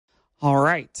All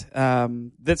right.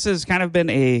 This has kind of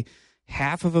been a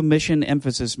half of a mission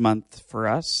emphasis month for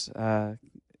us.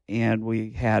 And we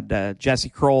had Jesse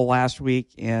Kroll last week,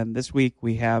 and this week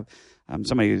we have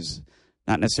somebody who's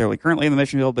not necessarily currently in the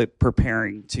mission field, but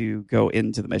preparing to go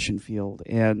into the mission field.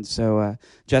 And so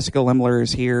Jessica Lemler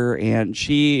is here, and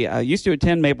she used to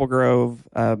attend Maple Grove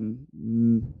a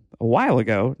while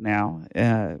ago now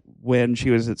when she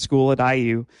was at school at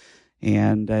IU.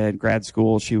 And in grad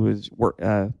school, she was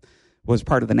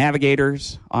part of the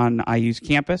Navigators on IU's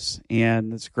campus,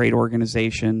 and it's a great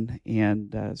organization.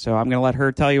 And so I'm going to let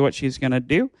her tell you what she's going to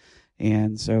do.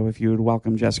 And so if you would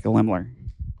welcome Jessica Lemler.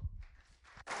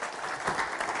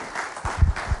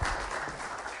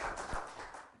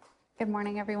 Good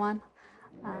morning, everyone.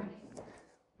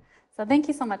 So thank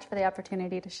you so much for the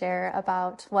opportunity to share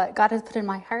about what God has put in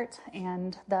my heart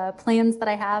and the plans that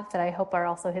I have that I hope are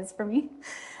also His for me.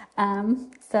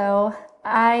 So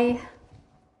I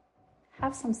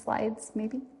have some slides,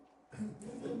 maybe.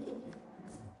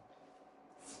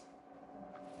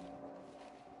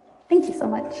 Thank you so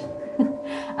much.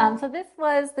 So this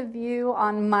was the view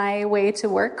on my way to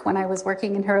work when I was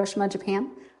working in Hiroshima, Japan.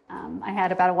 I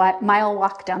had about a mile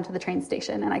walk down to the train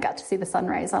station, and I got to see the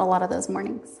sunrise on a lot of those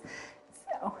mornings.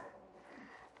 So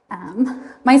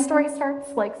my story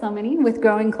starts, like so many, with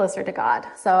growing closer to God.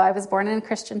 So I was born in a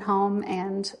Christian home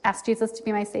and asked Jesus to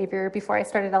be my Savior before I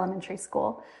started elementary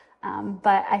school.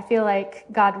 But I feel like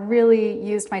God really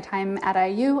used my time at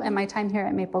IU and my time here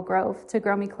at Maple Grove to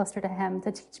grow me closer to Him,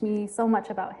 to teach me so much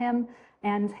about Him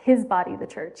and His body, the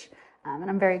church. And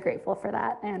I'm very grateful for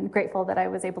that, and grateful that I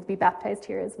was able to be baptized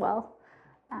here as well.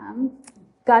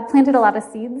 God planted a lot of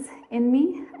seeds in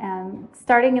me, and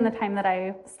starting in the time that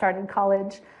I started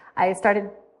college, I started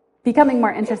becoming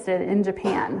more interested in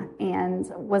Japan and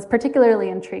was particularly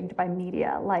intrigued by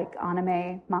media like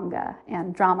anime, manga,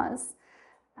 and dramas.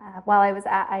 While I was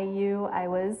at IU, I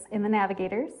was in the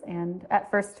Navigators, and at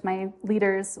first my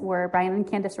leaders were Brian and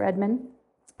Candace Redman,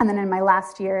 and then in my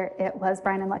last year, it was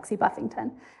Brian and Lexi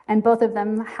Buffington. And both of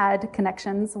them had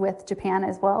connections with Japan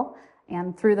as well.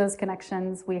 And through those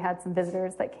connections, we had some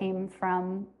visitors that came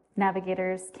from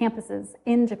Navigators campuses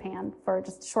in Japan for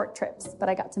just short trips. But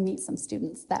I got to meet some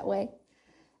students that way.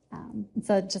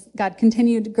 So just God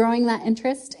continued growing that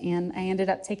interest. And I ended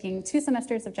up taking 2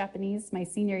 semesters of Japanese my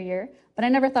senior year. But I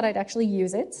never thought I'd actually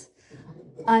use it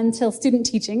until student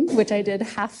teaching, which I did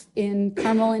half in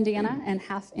Carmel, Indiana, and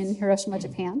half in Hiroshima,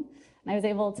 Japan. And I was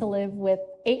able to live with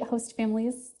 8 host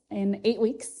families in 8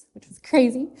 weeks, which was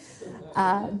crazy.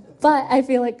 But I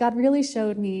feel like God really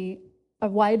showed me a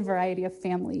wide variety of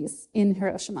families in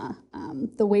Hiroshima,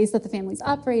 the ways that the families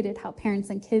operated, how parents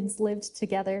and kids lived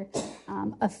together.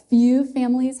 A few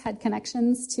families had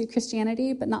connections to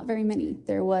Christianity, but not very many.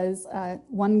 There was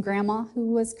one grandma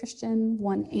who was Christian,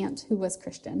 one aunt who was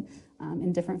Christian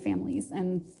in different families,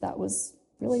 and that was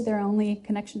really their only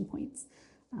connection points.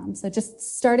 So just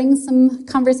starting some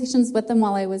conversations with them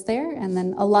while I was there, and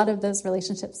then a lot of those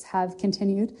relationships have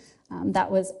continued.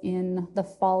 That was in the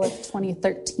fall of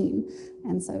 2013,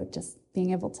 and so just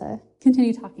being able to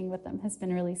continue talking with them has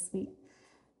been really sweet.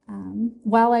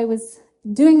 While I was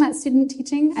doing that student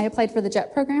teaching, I applied for the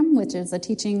JET program, which is a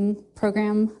teaching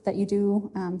program that you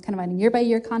do kind of on a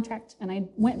year-by-year contract, and I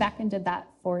went back and did that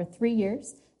for 3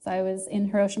 years. So I was in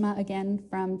Hiroshima again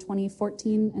from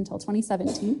 2014 until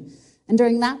 2017. And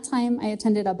during that time, I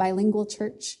attended a bilingual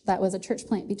church that was a church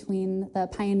plant between the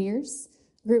Pioneers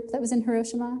group that was in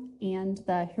Hiroshima and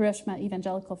the Hiroshima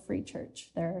Evangelical Free Church.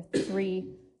 There are 3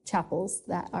 chapels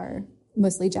that are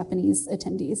mostly Japanese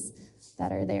attendees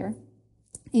that are there.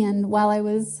 And while I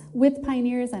was with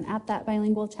Pioneers and at that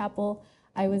bilingual chapel,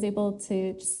 I was able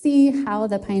to see how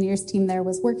the Pioneers team there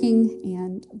was working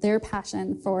and their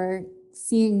passion for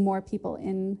seeing more people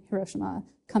in Hiroshima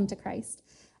come to Christ.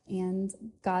 And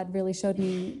God really showed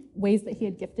me ways that He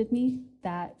had gifted me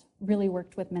that really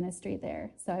worked with ministry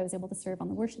there. So I was able to serve on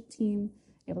the worship team,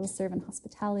 able to serve in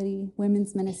hospitality,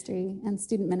 women's ministry, and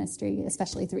student ministry,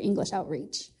 especially through English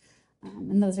outreach.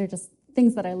 And those are just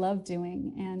things that I love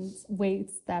doing and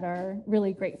ways that are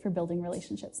really great for building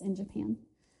relationships in Japan.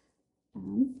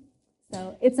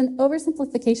 So it's an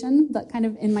oversimplification, but kind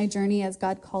of in my journey as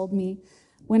God called me.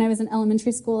 When I was in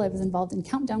elementary school, I was involved in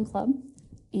Countdown Club,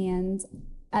 and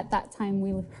at that time,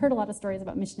 we heard a lot of stories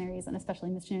about missionaries and especially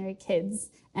missionary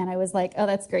kids, and I was like, oh,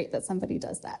 that's great that somebody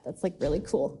does that. That's like really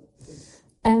cool.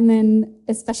 And then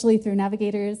especially through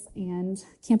Navigators and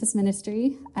campus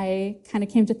ministry, I kind of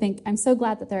came to think, I'm so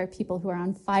glad that there are people who are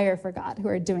on fire for God who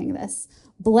are doing this.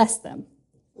 Bless them.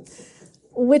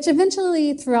 Which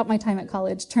eventually, throughout my time at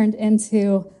college, turned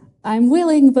into, I'm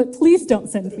willing, but please don't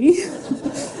send me.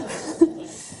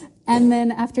 And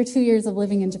then after 2 years of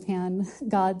living in Japan,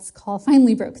 God's call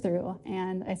finally broke through.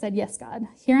 And I said, yes, God,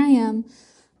 here I am.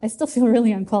 I still feel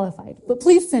really unqualified, but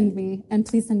please send me, and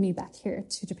please send me back here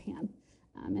to Japan.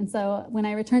 And so when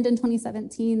I returned in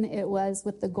 2017, it was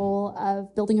with the goal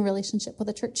of building a relationship with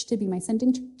a church to be my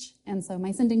sending church. And so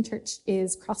my sending church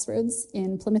is Crossroads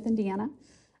in Plymouth, Indiana.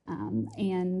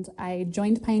 And I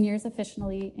joined Pioneers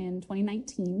officially in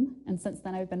 2019. And since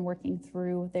then, I've been working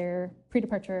through their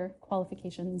pre-departure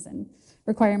qualifications and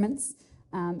requirements.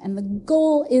 And the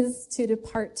goal is to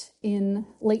depart in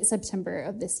late September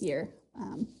of this year,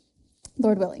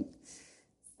 Lord willing.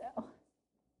 So,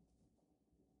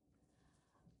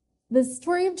 the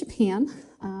story of Japan,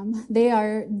 they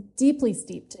are deeply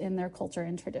steeped in their culture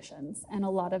and traditions, and a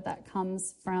lot of that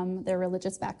comes from their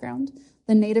religious background.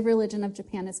 The native religion of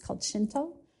Japan is called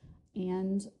Shinto,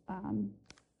 and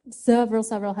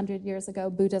several hundred years ago,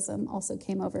 Buddhism also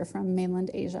came over from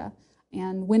mainland Asia.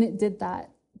 And when it did that,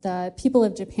 the people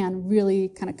of Japan really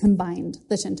kind of combined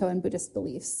the Shinto and Buddhist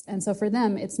beliefs. And so for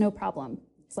them, it's no problem.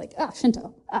 It's like,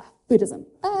 Shinto, Buddhism,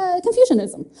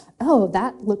 Confucianism. Oh,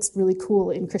 that looks really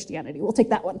cool in Christianity. We'll take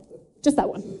that one, just that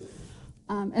one.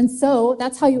 And so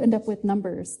that's how you end up with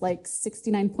numbers like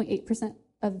 69.8%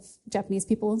 of Japanese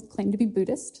people claim to be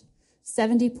Buddhist,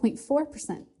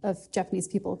 70.4% of Japanese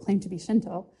people claim to be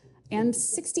Shinto, and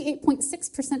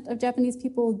 68.6% of Japanese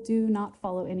people do not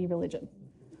follow any religion.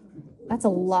 That's a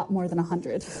lot more than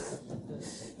 100.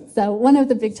 So one of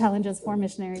the big challenges for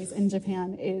missionaries in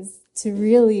Japan is to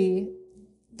really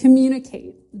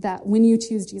communicate that when you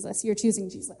choose Jesus, you're choosing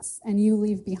Jesus, and you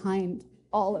leave behind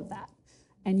all of that,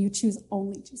 and you choose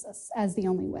only Jesus as the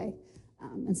only way.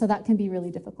 And so that can be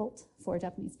really difficult for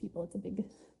Japanese people. It's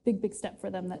a big step for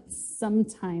them that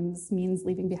sometimes means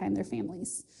leaving behind their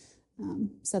families.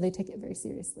 So they take it very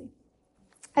seriously,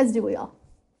 as do we all.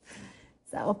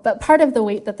 But part of the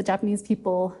weight that the Japanese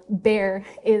people bear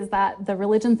is that the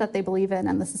religions that they believe in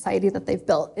and the society that they've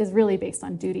built is really based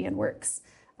on duty and works.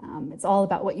 It's all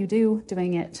about what you do,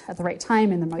 doing it at the right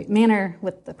time, in the right manner,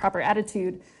 with the proper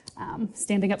attitude,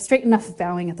 standing up straight enough,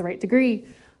 bowing at the right degree.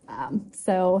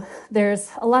 So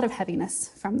there's a lot of heaviness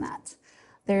from that.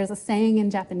 There's a saying in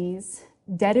Japanese,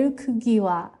 deru kugi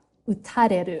wa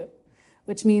utareru,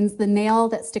 which means the nail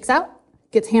that sticks out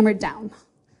gets hammered down.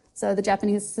 So the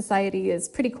Japanese society is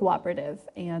pretty cooperative,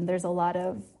 and there's a lot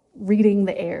of reading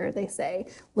the air, they say,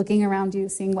 looking around you,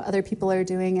 seeing what other people are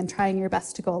doing, and trying your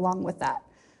best to go along with that.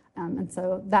 And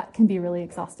so that can be really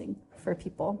exhausting for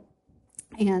people.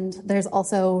 And there's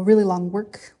also really long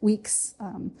work weeks.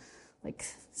 Like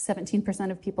 17%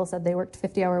 of people said they worked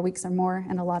 50-hour weeks or more,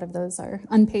 and a lot of those are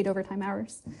unpaid overtime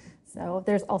hours. So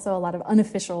there's also a lot of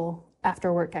unofficial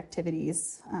after-work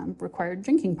activities. Required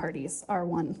drinking parties are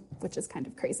one, which is kind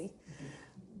of crazy.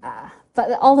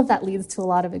 But all of that leads to a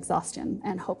lot of exhaustion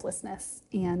and hopelessness.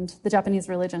 And the Japanese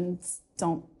religions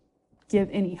don't give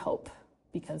any hope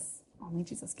because only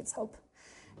Jesus gives hope.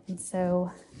 And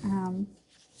so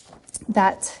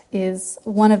that is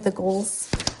one of the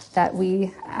goals that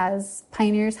we as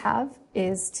pioneers have,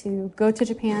 is to go to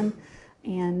Japan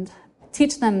and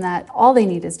teach them that all they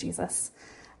need is Jesus,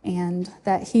 and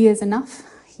that he is enough.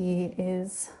 He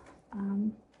is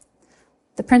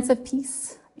the Prince of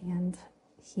Peace, and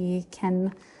he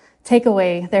can take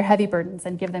away their heavy burdens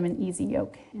and give them an easy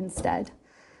yoke instead.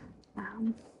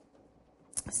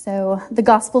 So the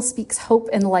gospel speaks hope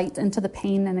and light into the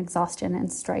pain and exhaustion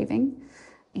and striving,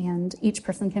 and each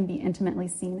person can be intimately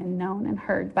seen and known and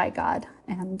heard by God.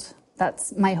 And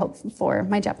that's my hope for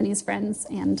my Japanese friends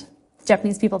and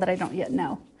Japanese people that I don't yet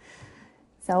know.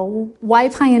 So why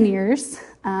Pioneers?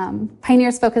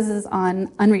 Pioneers focuses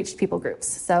on unreached people groups.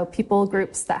 So people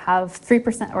groups that have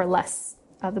 3% or less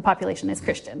of the population is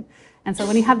Christian. And so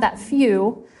when you have that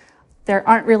few, there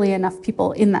aren't really enough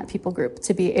people in that people group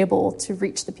to be able to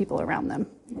reach the people around them.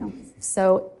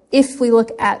 So if we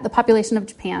look at the population of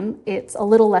Japan, it's a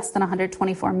little less than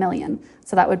 124 million.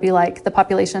 So that would be like the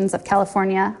populations of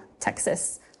California,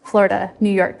 Texas, Florida,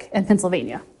 New York, and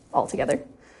Pennsylvania all together.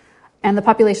 And the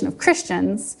population of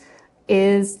Christians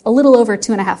is a little over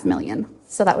 2.5 million.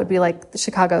 So that would be like the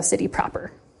Chicago city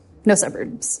proper. No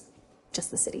suburbs,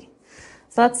 just the city.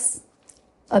 So that's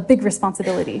a big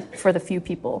responsibility for the few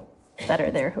people that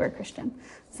are there who are Christian.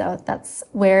 So that's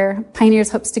where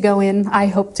Pioneers hopes to go in. I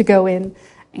hope to go in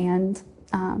and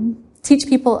teach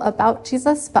people about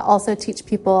Jesus, but also teach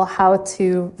people how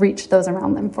to reach those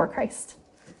around them for Christ.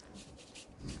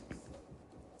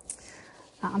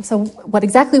 So what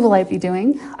exactly will I be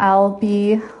doing? I'll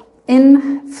be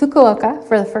in Fukuoka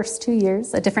for the first 2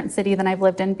 years, a different city than I've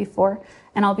lived in before,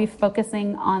 and I'll be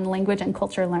focusing on language and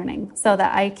culture learning so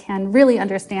that I can really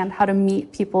understand how to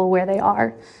meet people where they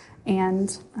are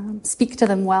and speak to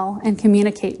them well and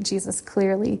communicate Jesus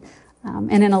clearly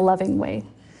and in a loving way.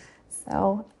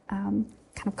 So kind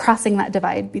of crossing that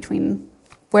divide between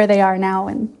where they are now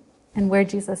and where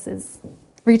Jesus is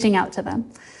reaching out to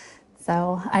them.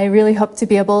 So I really hope to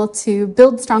be able to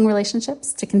build strong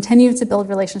relationships, to continue to build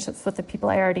relationships with the people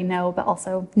I already know, but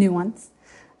also new ones.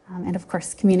 And of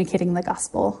course, communicating the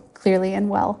gospel clearly and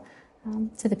well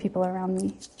to the people around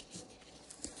me.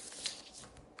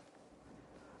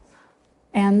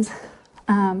 And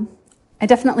I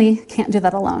definitely can't do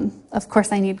that alone. Of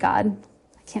course, I need God.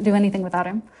 I can't do anything without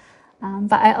him.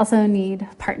 But I also need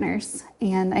partners.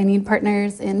 And I need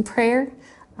partners in prayer,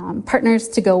 partners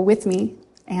to go with me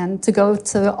and to go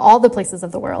to all the places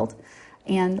of the world,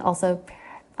 and also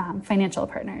financial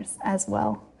partners as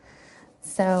well.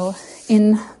 So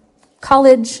in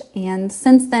college, and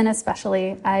since then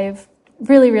especially, I've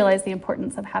really realized the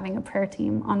importance of having a prayer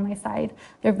team on my side.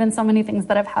 There have been so many things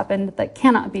that have happened that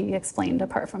cannot be explained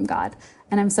apart from God,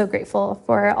 and I'm so grateful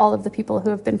for all of the people who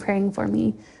have been praying for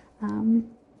me, and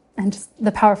just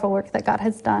the powerful work that God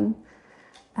has done.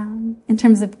 In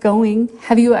terms of going,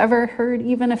 have you ever heard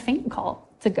even a faint call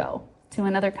to go to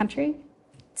another country,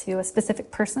 to a specific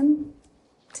person,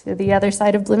 to the other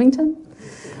side of Bloomington?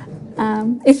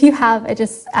 If you have, I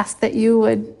just ask that you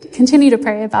would continue to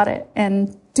pray about it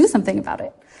and do something about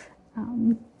it.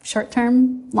 Short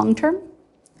term, long term,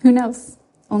 who knows?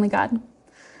 Only God.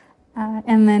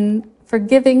 And then for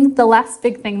giving, the last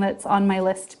big thing that's on my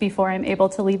list before I'm able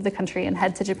to leave the country and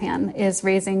head to Japan is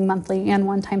raising monthly and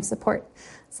one-time support.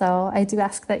 So I do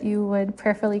ask that you would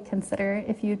prayerfully consider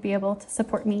if you'd be able to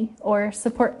support me or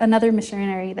support another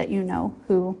missionary that you know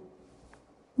who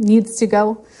needs to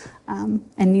go and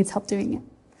needs help doing it.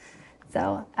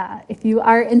 So if you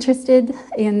are interested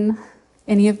in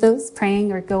any of those,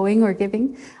 praying or going or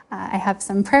giving, I have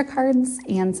some prayer cards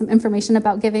and some information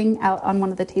about giving out on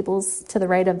one of the tables to the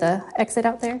right of the exit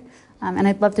out there. And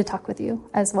I'd love to talk with you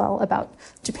as well about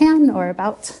Japan or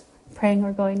about praying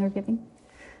or going or giving.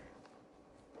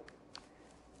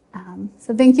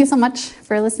 So thank you so much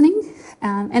for listening.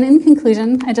 And in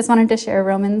conclusion, I just wanted to share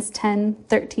Romans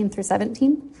 10:13 through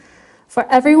 17. For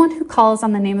everyone who calls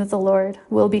on the name of the Lord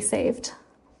will be saved.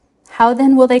 How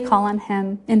then will they call on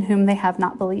him in whom they have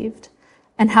not believed?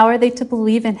 And how are they to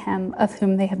believe in him of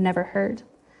whom they have never heard?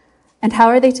 And how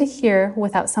are they to hear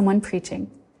without someone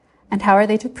preaching? And how are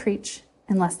they to preach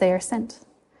unless they are sent?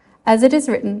 As it is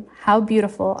written, how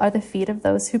beautiful are the feet of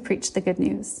those who preach the good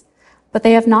news. But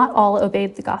they have not all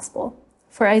obeyed the gospel.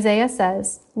 For Isaiah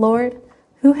says, Lord,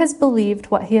 who has believed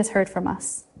what he has heard from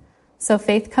us? So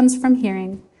faith comes from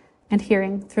hearing, and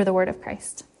hearing through the word of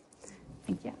Christ.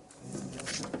 Thank you.